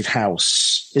haunted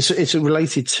house. It's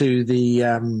related to the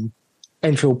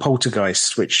Enfield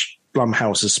Poltergeist, which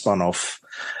Blumhouse has spun off.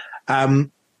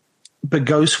 But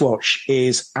Ghostwatch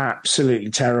is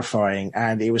absolutely terrifying,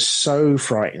 and it was so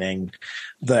frightening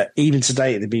that even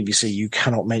today at the BBC, you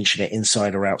cannot mention it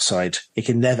inside or outside. It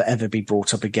can never, ever be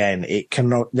brought up again. It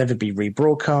cannot never be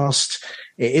rebroadcast.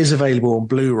 It is available on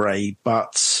Blu-ray,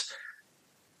 but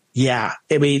yeah,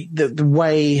 I mean, the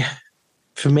way,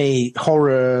 for me,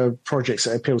 horror projects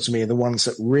that appeal to me are the ones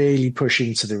that really push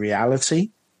into the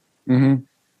reality.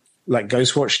 Like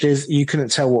Ghostwatch did. You couldn't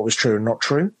tell what was true and not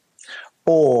true.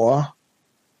 Or,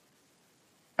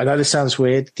 I know this sounds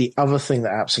weird, the other thing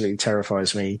that absolutely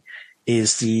terrifies me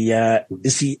is the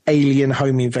alien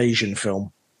home invasion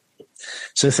film.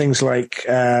 So things like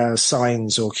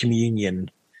Signs or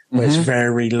Communion, where it's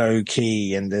very low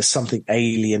key and there's something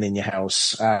alien in your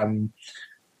house. And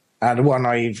one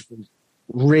I've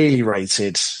really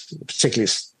rated,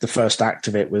 particularly the first act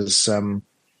of it, was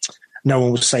No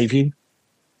One Will Save You.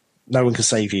 No One Can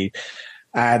Save You.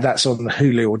 That's on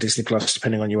Hulu or Disney Plus,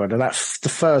 depending on your one. And the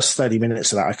first 30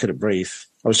 minutes of that, I couldn't breathe.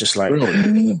 I was just like,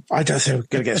 really? I don't think I'm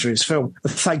going to get through this film.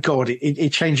 Thank God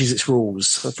it changes its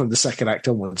rules from the second act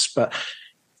onwards. But,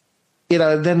 you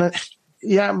know, then,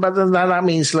 yeah, but then that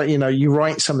means, like, you know, you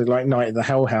write something like Night of the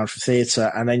Hellhound for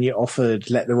theatre, and then you're offered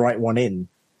Let the Right One In,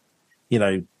 you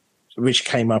know, which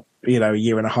came up, you know, a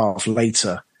year and a half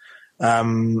later.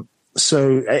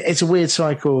 So it's a weird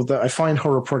cycle that I find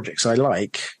horror projects I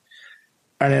like,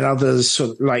 and then others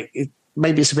sort of like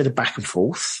maybe it's a bit of back and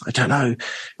forth. I don't know.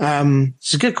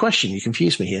 It's a good question. You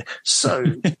confused me here. So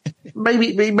maybe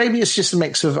it's just a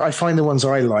mix of, I find the ones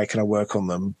I like and I work on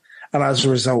them. And as a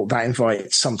result, that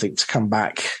invites something to come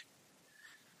back,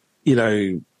 you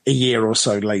know, a year or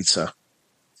so later.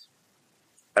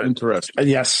 Interesting.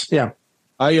 Yes. Yeah.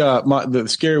 The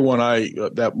scary one,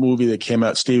 that movie that came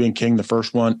out, Stephen King, the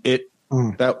first one, that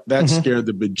scared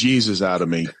the bejesus out of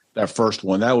me. That first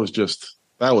one, that was just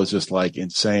like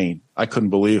insane. I couldn't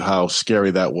believe how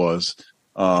scary that was.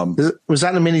 Was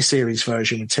that the miniseries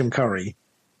version with Tim Curry?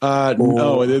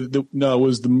 No, it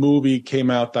was the movie came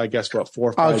out, I guess, about 4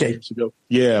 or 5 years ago.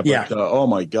 Yeah, but oh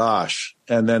my gosh!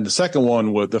 And then the second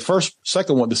one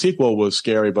the sequel was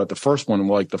scary, but the first one,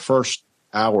 like the first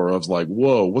hour, I was like,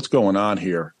 whoa, what's going on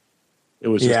here? It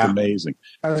was just amazing.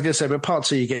 I was going to say, but part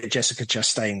two, you get Jessica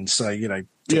Chastain, so, you know.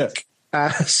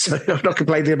 So I'm not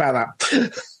complaining about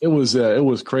that. It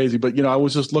was crazy. But, I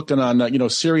was just looking on,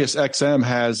 Sirius XM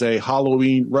has a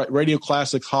Halloween, Radio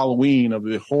Classics Halloween of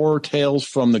the horror tales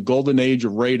from the golden age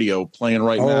of radio playing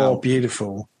right now. Oh,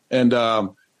 beautiful. And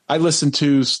I listen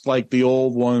to like the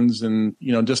old ones and,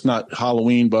 just not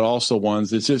Halloween, but also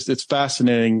ones. It's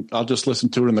fascinating. I'll just listen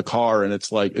to it in the car and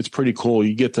it's pretty cool.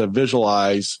 You get to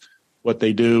visualize what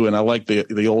they do. And I like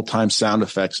the old time sound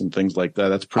effects and things like that.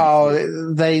 That's pretty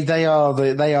cool. They are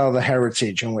the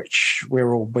heritage on which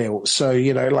we're all built. So,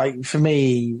 like for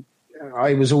me,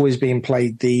 I was always being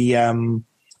played the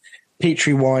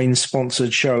Petrie Wine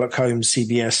sponsored Sherlock Holmes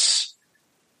CBS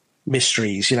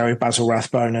mysteries, with Basil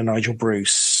Rathbone and Nigel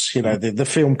Bruce, the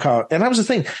film card. And that was the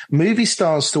thing. Movie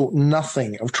stars thought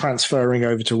nothing of transferring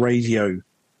over to radio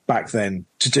back then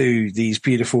to do these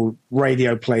beautiful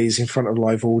radio plays in front of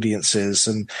live audiences.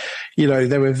 And,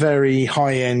 they were very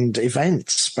high end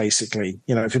events, basically,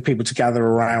 for people to gather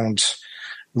around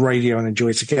radio and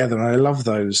enjoy together. And I love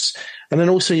those. And then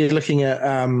also you're looking at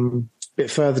a bit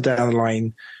further down the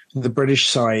line, the British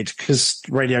side, because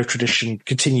radio tradition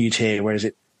continued here, whereas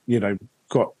it,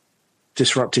 got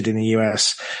disrupted in the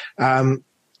US.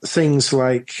 Things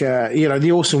like,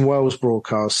 the Orson Welles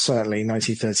broadcast, certainly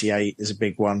 1938 is a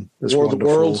big one. That's War of the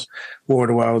Worlds. War of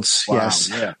the Worlds, wow, yes.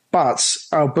 Yeah. But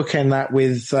I'll bookend that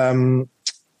with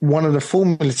one of the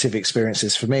formative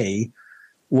experiences for me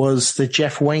was the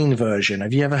Jeff Wayne version.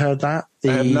 Have you ever heard that?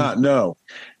 I have not, no.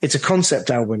 It's a concept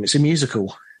album. It's a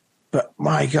musical. But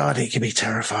my God, it can be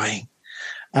terrifying.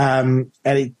 And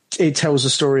it tells the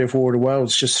story of War of the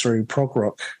Worlds just through prog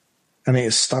rock. And it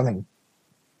is stunning.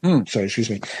 Sorry, excuse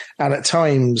me. And at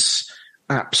times,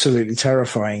 absolutely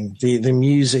terrifying. The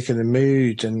music and the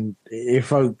mood, and it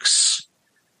evokes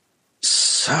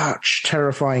such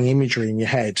terrifying imagery in your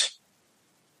head.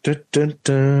 Dun, dun,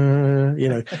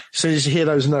 dun, so as you hear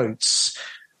those notes,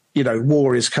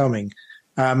 war is coming.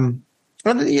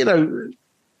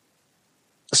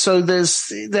 So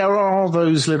there are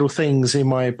those little things in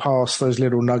my past, those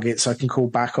little nuggets I can call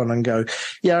back on and go,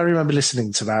 yeah, I remember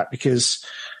listening to that because,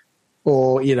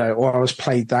 or I was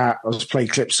played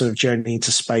clips of Journey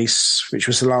into Space, which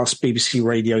was the last BBC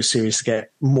radio series to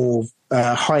get more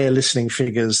higher listening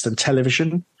figures than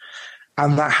television.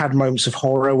 And that had moments of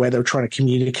horror where they were trying to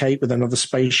communicate with another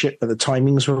spaceship, but the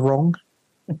timings were wrong.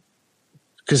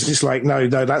 Because it's like, no,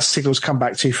 that signal's come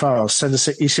back too fast.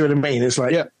 You see what I mean? It's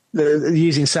like,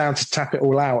 using sound to tap it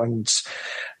all out.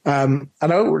 And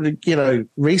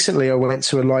recently I went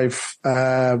to a live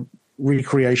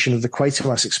recreation of the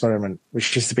Quatermass Experiment,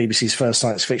 which is the BBC's first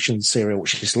science fiction serial,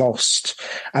 which is lost.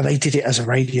 And they did it as a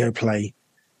radio play.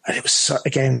 And it was,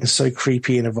 so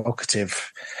creepy and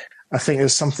evocative. I think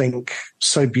there's something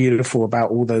so beautiful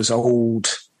about all those old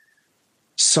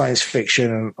science fiction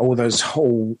and all those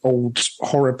old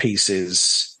horror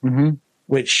pieces,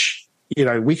 which,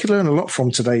 we could learn a lot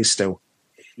from today still.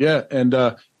 Yeah. And,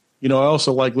 I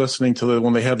also like listening to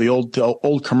when they have the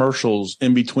old commercials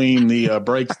in between the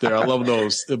breaks there. I love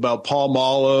those about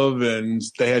Palmolive, and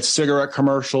they had cigarette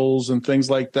commercials and things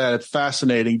like that. It's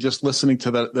fascinating just listening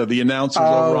to the announcers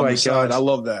over on the side. I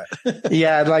love that.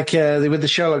 Yeah, like with the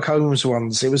Sherlock Holmes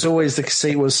ones, it was always the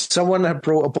conceit was someone had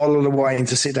brought a bottle of wine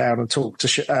to sit down and talk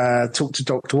to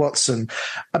Dr. Watson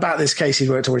about this case he'd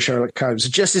worked on with Sherlock Holmes.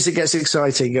 Just as it gets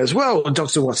exciting, he goes, well,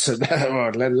 Dr. Watson,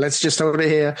 let's just hold it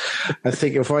here. I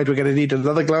think you'll find we're going to need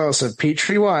another glass of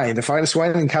Petrie wine, the finest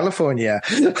wine in California.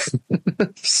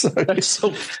 So it's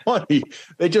so funny.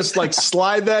 They just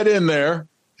slide that in there.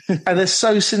 And they're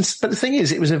so but the thing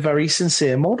is, it was a very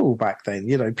sincere model back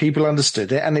then. People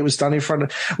understood it, and it was done in front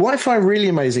of. What I find really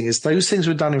amazing is those things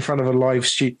were done in front of a live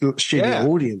studio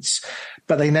audience,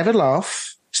 but they never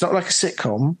laugh. It's not like a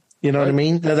sitcom. You know what I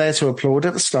mean? They're there to applaud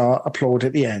at the start, applaud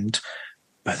at the end.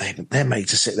 But they're made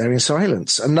to sit there in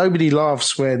silence. And nobody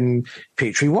laughs when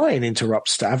Petrie Wine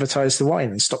interrupts to advertise the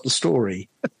wine and stop the story.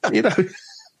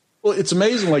 Well, it's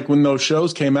amazing. Like when those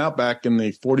shows came out back in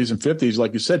the 40s and 50s,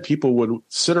 like you said, people would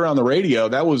sit around the radio.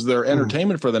 That was their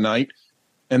entertainment for the night.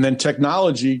 And then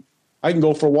technology, I can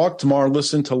go for a walk tomorrow and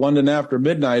listen to London After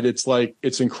Midnight.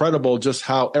 It's incredible just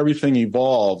how everything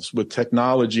evolves with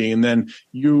technology. And then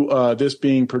this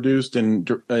being produced in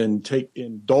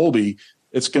Dolby,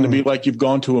 it's going to be like you've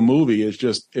gone to a movie.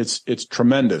 It's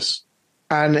tremendous.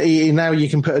 And now you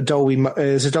can put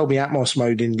there's a Dolby Atmos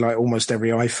mode in almost every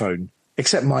iPhone,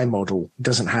 except my model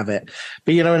doesn't have it.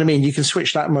 But you know what I mean? You can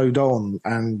switch that mode on,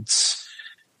 and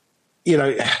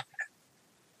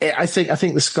I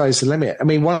think the sky's the limit. I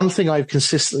mean, one thing I've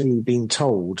consistently been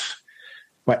told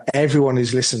by everyone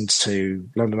who's listened to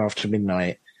London After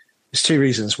Midnight is two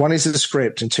reasons. One is the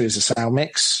script, and two is the sound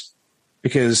mix.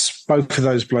 because both of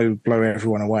those blow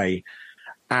everyone away.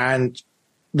 And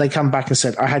they come back and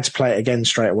said, I had to play it again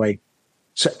straight away.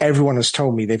 So everyone has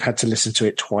told me they've had to listen to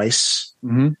it twice.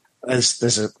 Mm-hmm. There's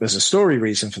a story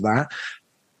reason for that.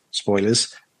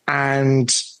 Spoilers.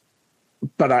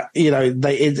 But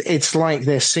it's like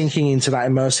they're sinking into that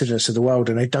immersiveness of the world,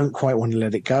 and they don't quite want to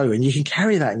let it go. And you can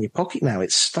carry that in your pocket now.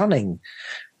 It's stunning.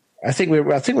 I think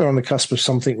we're on the cusp of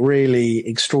something really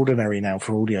extraordinary now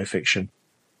for audio fiction.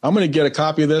 I'm going to get a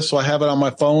copy of this, so I have it on my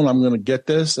phone. I'm going to get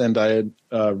this, and I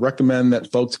recommend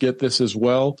that folks get this as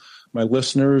well, my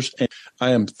listeners. And I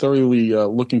am thoroughly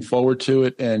looking forward to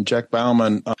it. And Jack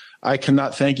Bowman, I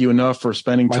cannot thank you enough for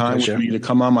spending time with me to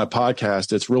come on my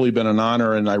podcast. It's really been an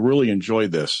honor, and I really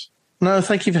enjoyed this. No,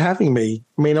 thank you for having me.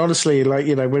 I mean, honestly,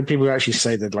 when people actually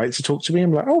say they'd like to talk to me,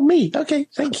 I'm like, oh, me? Okay,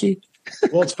 thank you.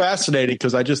 Well, it's fascinating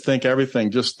because I just think everything,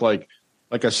 just like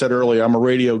I said earlier, I'm a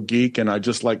radio geek, and I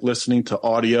just like listening to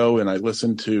audio, and I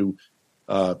listen to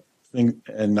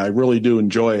and I really do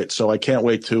enjoy it. So I can't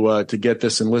wait to get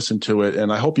this and listen to it.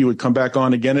 And I hope you would come back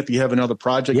on again if you have another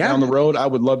project down the road. I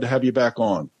would love to have you back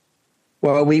on.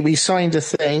 Well, we signed a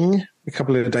thing a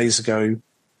couple of days ago.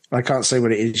 I can't say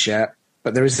what it is yet,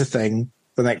 but there is a thing.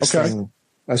 The next thing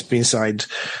has been signed.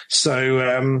 So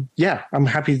I'm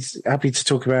happy to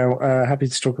talk about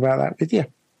that with you.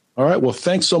 All right. Well,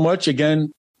 thanks so much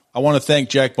again. I want to thank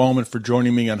Jack Bowman for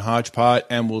joining me on Hodgepod,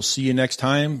 and we'll see you next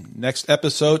time. Next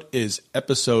episode is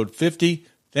episode 50.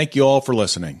 Thank you all for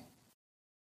listening.